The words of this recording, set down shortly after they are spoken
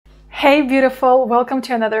Hey beautiful, welcome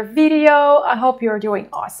to another video. I hope you're doing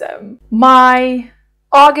awesome. My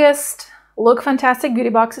August Lookfantastic beauty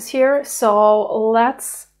box is here, so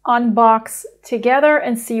let's unbox together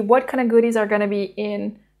and see what kind of goodies are going to be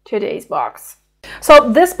in today's box.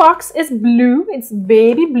 So this box is blue, it's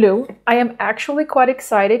baby blue. I am actually quite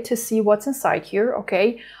excited to see what's inside here,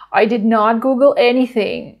 okay? I did not Google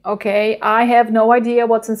anything, okay? I have no idea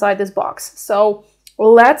what's inside this box. So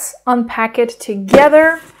let's unpack it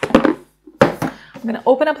together. I'm gonna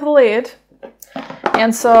open up the lid.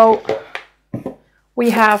 And so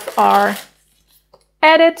we have our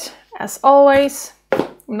edit, as always.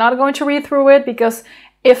 I'm not going to read through it because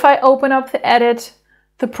if I open up the edit,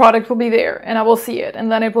 the product will be there and I will see it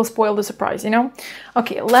and then it will spoil the surprise, you know?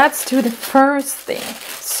 Okay, let's do the first thing.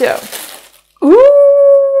 So,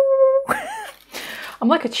 ooh! I'm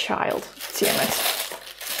like a child, damn it.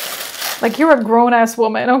 Like you're a grown-ass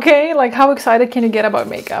woman, okay? Like how excited can you get about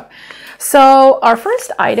makeup? So our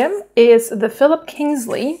first item is the Philip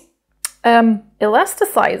Kingsley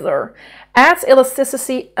elasticizer. Adds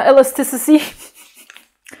elasticity, adds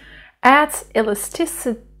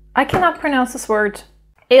elasticity, I cannot pronounce this word.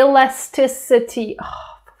 Elasticity,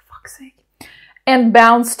 oh, for fuck's sake. And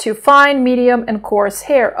bounce to fine, medium, and coarse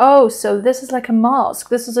hair. Oh, so this is like a mask.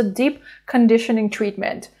 This is a deep conditioning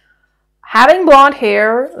treatment. Having blonde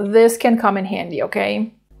hair, this can come in handy,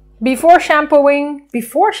 okay? Before shampooing,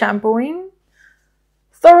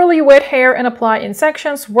 thoroughly wet hair and apply in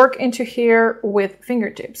sections. Work into hair with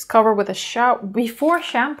fingertips. Cover with a shower. Before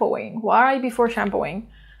shampooing. Why before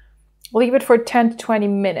shampooing? Leave it for 10 to 20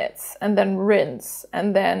 minutes and then rinse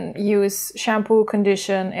and then use shampoo,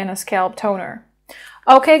 condition, and a scalp toner.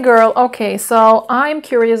 Okay, girl. Okay, so I'm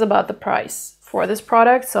curious about the price for this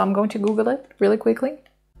product, so I'm going to Google it really quickly.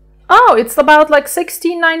 Oh, it's about like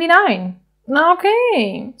 $16.99.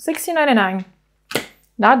 Okay, $16.99.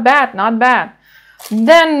 Not bad, not bad.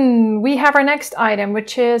 Then we have our next item,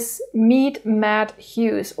 which is Meet Matte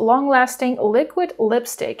Hues long-lasting liquid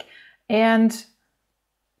lipstick. And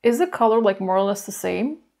is the color like more or less the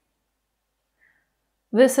same?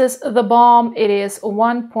 This is the Balm. It is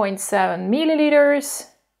 1.7 milliliters.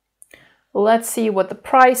 Let's see what the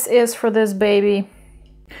price is for this baby.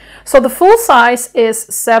 So the full size is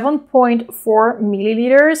 7.4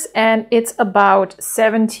 milliliters and it's about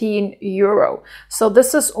 17 euro. So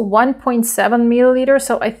this is 1.7 milliliters.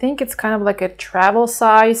 So I think it's kind of like a travel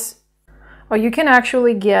size. Or you can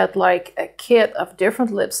actually get like a kit of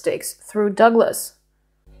different lipsticks through Douglas.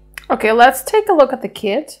 Okay, let's take a look at the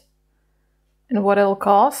kit and what it'll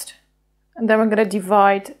cost. And then we're going to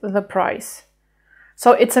divide the price.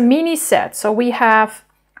 So it's a mini set. So we have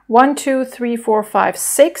 1, 2, 3, 4, 5,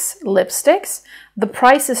 6 lipsticks. The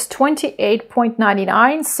price is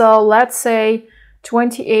 $28.99. So let's say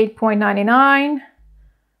 $28.99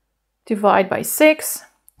 divide by 6.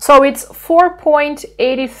 So it's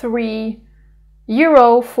 4.83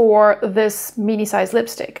 euro for this mini size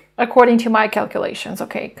lipstick, according to my calculations,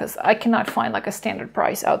 okay, because I cannot find like a standard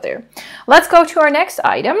price out there. Let's go to our next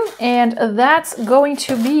item, and that's going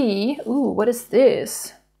to be, ooh, what is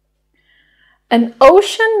this? An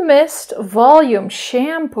Ocean Mist Volume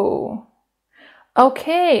Shampoo.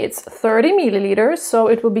 Okay, it's 30 milliliters, so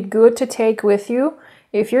it will be good to take with you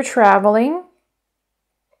if you're traveling.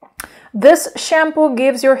 This shampoo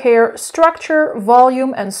gives your hair structure,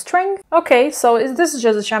 volume, and strength. Okay, so this is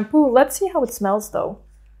just a shampoo. Let's see how it smells though.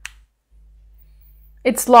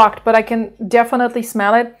 It's locked, but I can definitely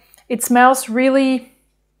smell it. It smells really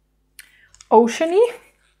oceany.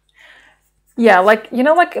 Yeah, like, you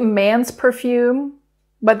know, like a man's perfume,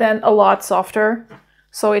 but then a lot softer.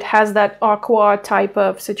 So it has that aqua type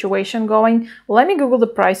of situation going. Let me Google the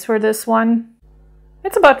price for this one.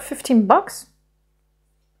 It's about 15 bucks.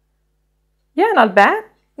 Yeah, not bad.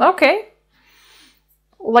 Okay.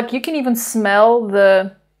 Like you can even smell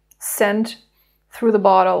the scent through the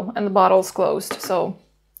bottle and the bottle's closed. So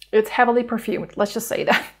it's heavily perfumed. Let's just say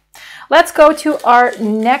that. Let's go to our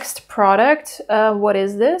next product. What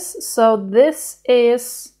is this? So this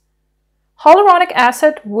is hyaluronic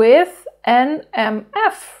acid with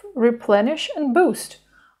NMF. Replenish and boost.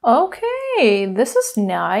 Okay, this is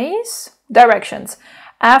nice. Directions.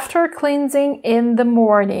 After cleansing in the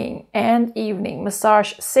morning and evening,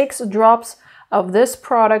 massage 6 drops of this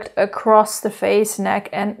product across the face, neck,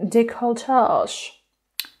 and décolletage.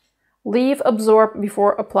 Leave absorb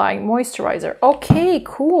before applying moisturizer. Okay,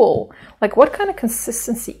 cool. Like what kind of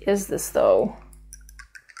consistency is this though?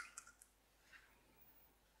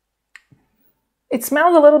 It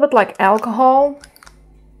smells a little bit like alcohol.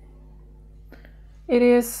 It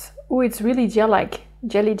is, oh, it's really gel-like.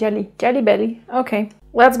 Jelly belly. Okay.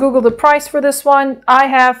 Let's Google the price for this one. I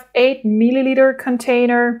have 8 milliliter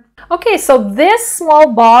container. Okay, so this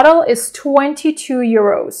small bottle is 22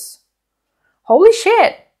 euros. Holy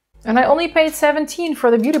shit. And I only paid 17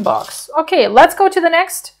 for the beauty box. Okay, let's go to the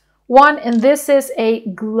next one. And this is a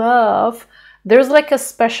glove. There's like a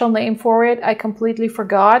special name for it. I completely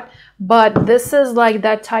forgot. But this is like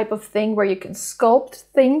that type of thing where you can sculpt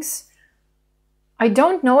things. I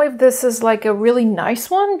don't know if this is like a really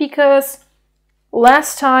nice one because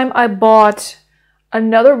last time I bought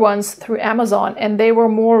another ones through Amazon and they were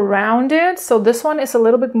more rounded. So this one is a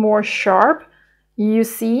little bit more sharp. You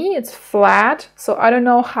see, it's flat. So I don't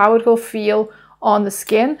know how it will feel on the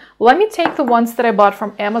skin. Let me take the ones that I bought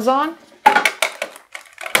from Amazon.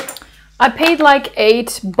 I paid like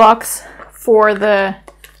 $8 for the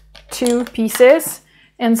 2 pieces.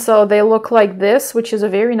 And so they look like this, which is a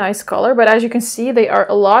very nice color. But as you can see, they are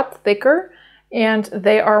a lot thicker and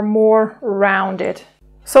they are more rounded.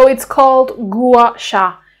 So it's called gua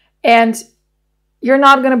sha. And you're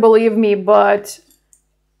not going to believe me, but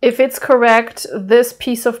if it's correct, this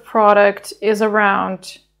piece of product is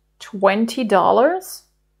around $20.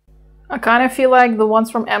 I kind of feel like the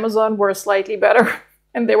ones from Amazon were slightly better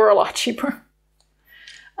and they were a lot cheaper.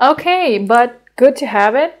 Okay, but good to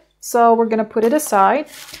have it. So we're gonna put it aside.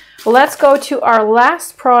 Let's go to our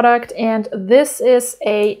last product, and this is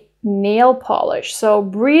a nail polish. So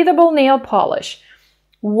breathable nail polish.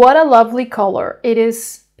 What a lovely color. It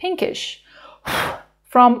is pinkish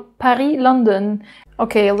from Paris, London.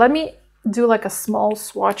 Okay, let me do like a small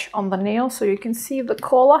swatch on the nail so you can see the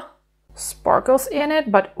color sparkles in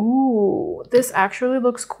it. But ooh, this actually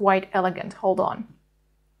looks quite elegant. Hold on.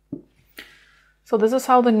 So this is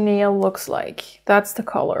how the nail looks like. That's the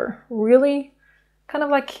color. Really kind of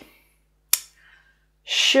like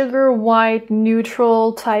sugar white,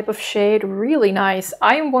 neutral type of shade. Really nice.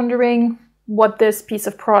 I am wondering what this piece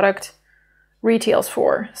of product retails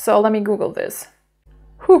for. So let me Google this.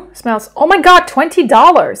 Whew, smells. Oh my God,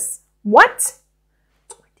 $20. What?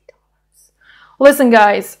 $20. Listen,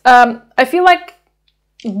 guys, I feel like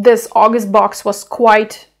this August box was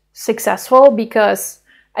quite successful because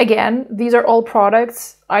again, these are all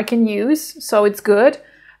products I can use, so it's good.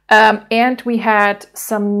 And we had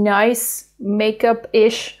some nice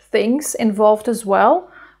makeup-ish things involved as well,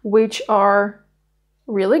 which are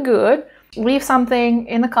really good. Leave something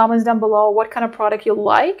in the comments down below what kind of product you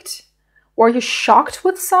liked. Were you shocked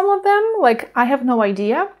with some of them? Like, I have no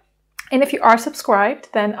idea. And if you are subscribed,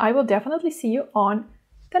 then I will definitely see you on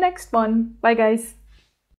the next one. Bye, guys.